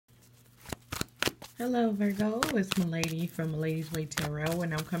Hello Virgo, it's Maladys from Maladys Way Tarot,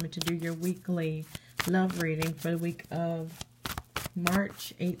 and I'm coming to do your weekly love reading for the week of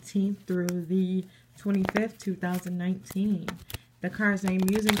March 18th through the 25th, 2019. The cards I'm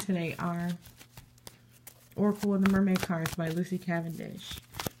using today are Oracle of the Mermaid cards by Lucy Cavendish.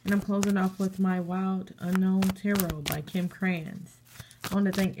 And I'm closing off with my Wild Unknown Tarot by Kim Crans. I want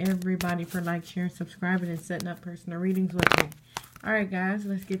to thank everybody for sharing, subscribing, and setting up personal readings with me. Alright guys,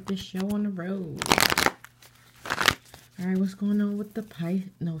 let's get this show on the road. Alright, what's going on with the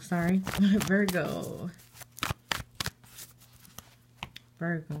Virgo.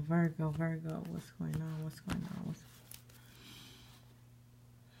 Virgo. What's going on?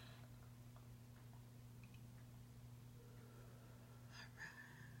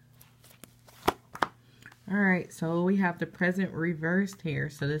 Alright, so we have the present reversed here.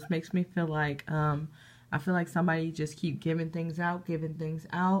 So this makes me feel like, I feel like somebody just keep giving things out.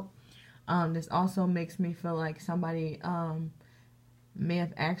 This also makes me feel like somebody may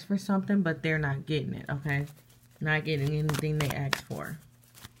have asked for something, but they're not getting it, okay? Not getting anything they asked for.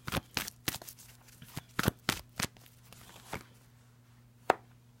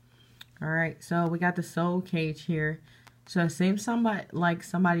 Alright, so we got the soul cage here. So it seems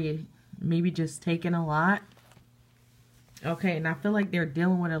somebody maybe just taking a lot. Okay, and I feel like they're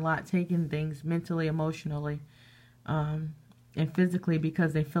dealing with a lot, taking things mentally, emotionally, and physically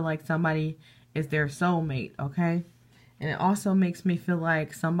because they feel like somebody is their soulmate, okay? And it also makes me feel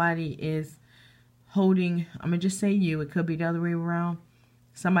like somebody is holding, I'm going to just say you, it could be the other way around.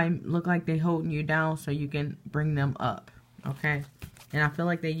 Somebody look like they're holding you down so you can bring them up, okay? And I feel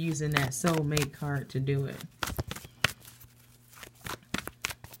like they're using that soulmate card to do it.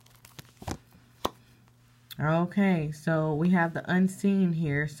 Okay, so we have the unseen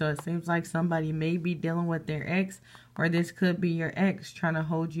here. So it seems like somebody may be dealing with their ex, or this could be your ex trying to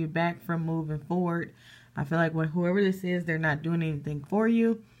hold you back from moving forward. I feel like whoever this is, they're not doing anything for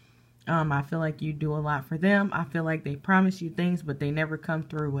you. I feel like you do a lot for them. I feel like they promise you things, but they never come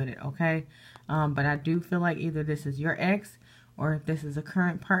through with it, okay? But I do feel like either this is your ex, or if this is a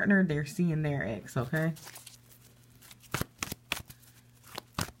current partner, they're seeing their ex, okay?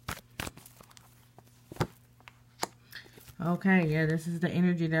 Okay, yeah, this is the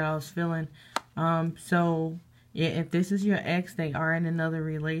energy that I was feeling. So, yeah, if this is your ex, they are in another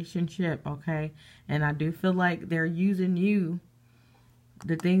relationship, okay? And I do feel like they're using you,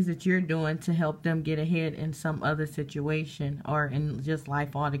 the things that you're doing, to help them get ahead in some other situation or in just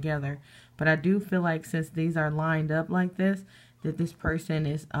life altogether. But I do feel like since these are lined up like this, that this person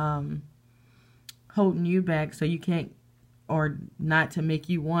is holding you back so you can't, or not to make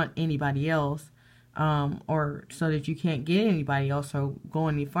you want anybody else. Or so that you can't get anybody else or go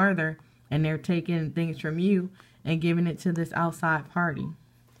any further, and they're taking things from you and giving it to this outside party.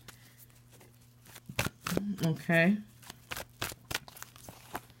 Okay.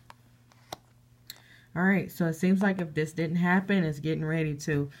 Alright, so it seems like if this didn't happen, it's getting ready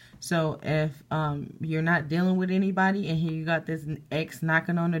to. So if you're not dealing with anybody and here you got this ex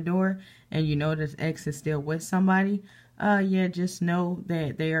knocking on the door and you know this ex is still with somebody, yeah, just know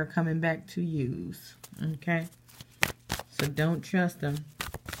that they are coming back to use. Okay? So don't trust them.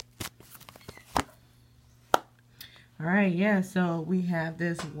 Alright, yeah, so we have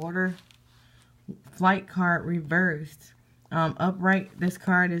this water flight card reversed. Upright, this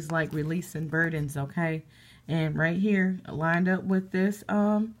card is like releasing burdens, okay? And right here, lined up with this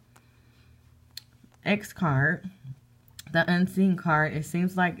X card, the unseen card, it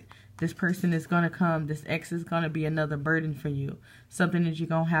seems like this person is going to come, this ex is going to be another burden for you. Something that you're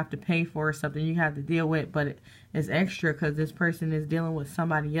going to have to pay for, something you have to deal with, but it's extra because this person is dealing with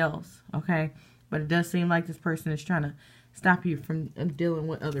somebody else, okay? But it does seem like this person is trying to stop you from dealing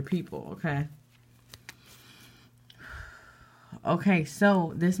with other people, okay? Okay,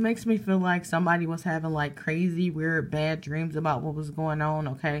 so this makes me feel like somebody was having like crazy, weird, bad dreams about what was going on,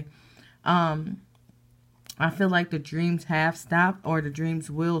 okay? I feel like the dreams have stopped, or the dreams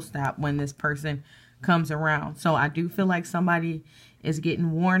will stop when this person comes around. So I do feel like somebody is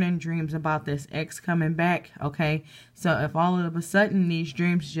getting warning dreams about this ex coming back, okay? So if all of a sudden these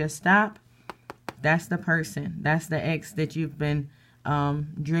dreams just stop, that's the person. That's the ex that you've been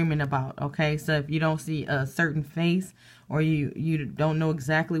dreaming about, okay? So if you don't see a certain face, or you don't know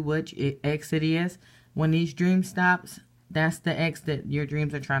exactly which ex it is, when these dreams stops, that's the ex that your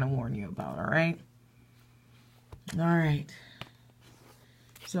dreams are trying to warn you about, all right? All right.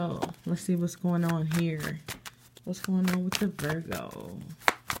 So let's see what's going on here. What's going on with the Virgo?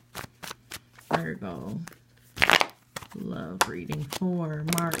 Virgo. Love reading for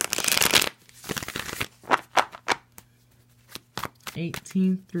March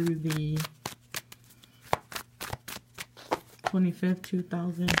 18th through the 25th,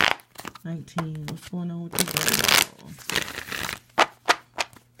 2019. What's going on with the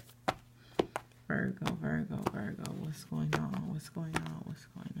Virgo? Virgo. What's going on? What's going on? What's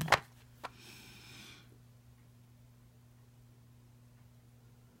going on?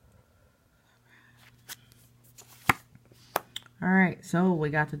 Alright, so we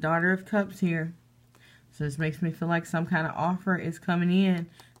got the Daughter of Cups here. So this makes me feel like some kind of offer is coming in.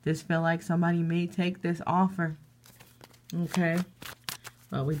 This feel like somebody may take this offer. Okay.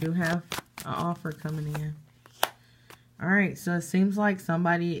 But we do have an offer coming in. Alright, so it seems like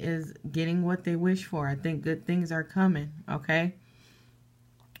somebody is getting what they wish for. I think good things are coming. Okay.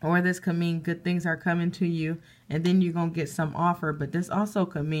 Or this could mean good things are coming to you. And then you're going to get some offer. But this also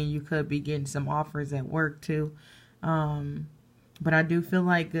could mean you could be getting some offers at work too. But I do feel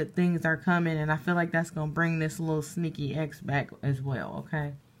like good things are coming, and I feel like that's going to bring this little sneaky ex back as well,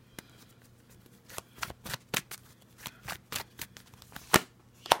 okay?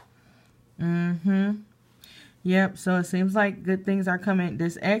 Yep, so it seems like good things are coming.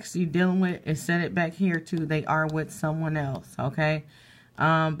 This ex you're dealing with is set it back here too. They are with someone else, okay?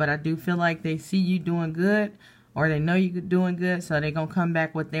 But I do feel like they see you doing good, or they know you're doing good, so they're going to come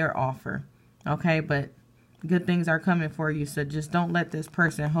back with their offer, okay? But good things are coming for you, so just don't let this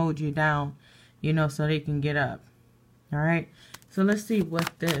person hold you down, you know, so they can get up. All right, so let's see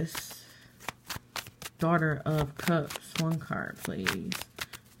what this Daughter of Cups, one card please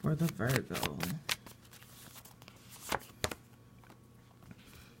for the Virgo.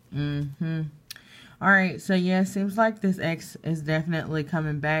 All right, so yeah, it seems like this ex is definitely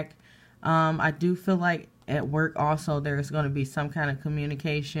coming back. I do feel like at work also there's going to be some kind of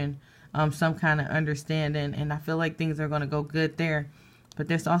communication, some kind of understanding, and I feel like things are going to go good there. But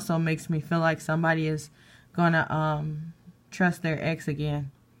this also makes me feel like somebody is going to trust their ex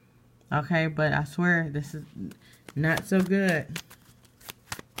again. Okay, but I swear this is not so good.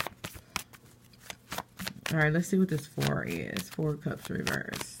 All right, let's see what this 4 is. 4 Cups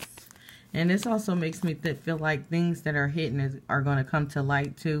reversed. And this also makes me feel like things that are hidden are going to come to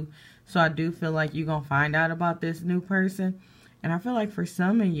light too. So I do feel like you're going to find out about this new person. And I feel like for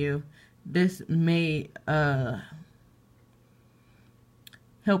some of you, this may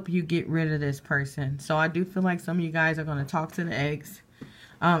help you get rid of this person. So I do feel like some of you guys are going to talk to the ex.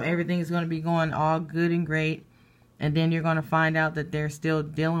 Everything is going to be going all good and great. And then you're going to find out that they're still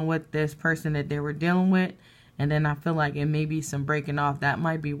dealing with this person that they were dealing with. And then I feel like it may be some breaking off. That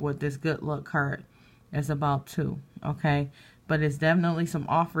might be what this good luck card is about too. Okay. But it's definitely some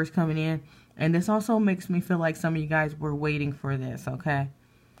offers coming in. And this also makes me feel like some of you guys were waiting for this. Okay.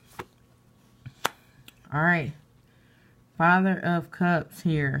 All right. Father of Cups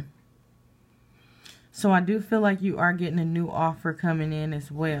here. So I do feel like you are getting a new offer coming in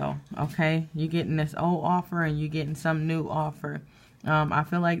as well. Okay. You're getting this old offer and you're getting some new offer. I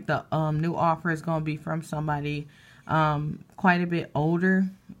feel like the new offer is going to be from somebody quite a bit older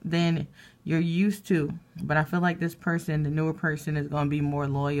than you're used to. But I feel like this person, the newer person, is going to be more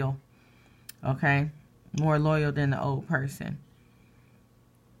loyal. Okay. More loyal than the old person.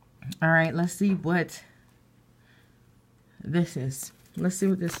 All right. Let's see what this is. Let's see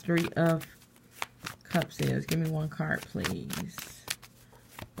what this 3 of Cups is. Give me one card, please,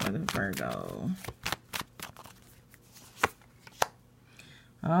 for the Virgo.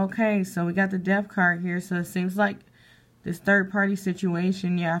 Okay, so we got the Death card here. So it seems like this third-party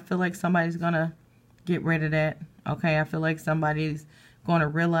situation, yeah, I feel like somebody's going to get rid of that. Okay, I feel like somebody's going to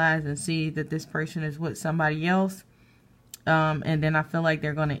realize and see that this person is with somebody else. And then I feel like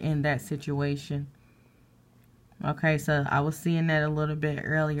they're going to end that situation. Okay, so I was seeing that a little bit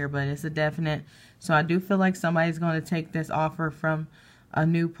earlier, but it's a definite. So I do feel like somebody's going to take this offer from a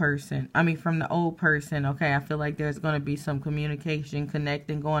new person. I mean, from the old person. Okay, I feel like there's going to be some communication,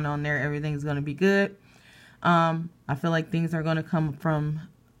 connecting going on there. Everything's going to be good. I feel like things are going to come from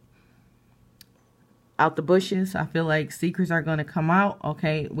out the bushes. I feel like secrets are going to come out.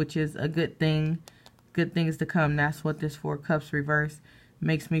 Okay, which is a good thing. Good things to come. That's what this 4 Cups reverse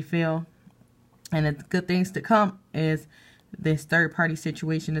makes me feel. And the good things to come is this third-party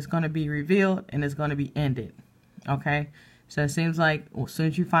situation is going to be revealed and it's going to be ended. Okay? So it seems like as soon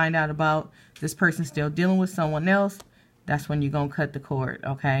as you find out about this person still dealing with someone else, that's when you're going to cut the cord.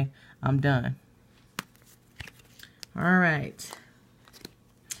 Okay? I'm done. All right.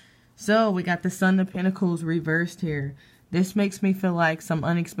 So we got the Son of Pentacles reversed here. This makes me feel like some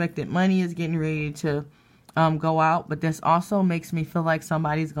unexpected money is getting ready to go out, but this also makes me feel like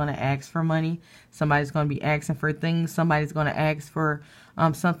somebody's going to ask for money. Somebody's going to be asking for things. Somebody's going to ask for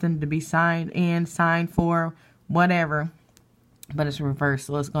something to be signed for, whatever. but it's reversed,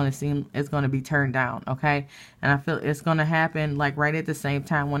 so it's going to be turned down, okay? And I feel it's going to happen like right at the same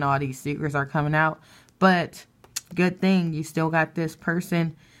time when all these secrets are coming out. But good thing you still got this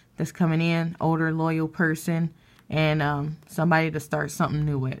person that's coming in, older, loyal person, and somebody to start something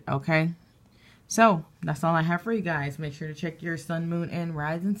new with, okay? So that's all I have for you guys. Make sure to check your sun, moon, and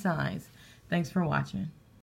rising signs. Thanks for watching.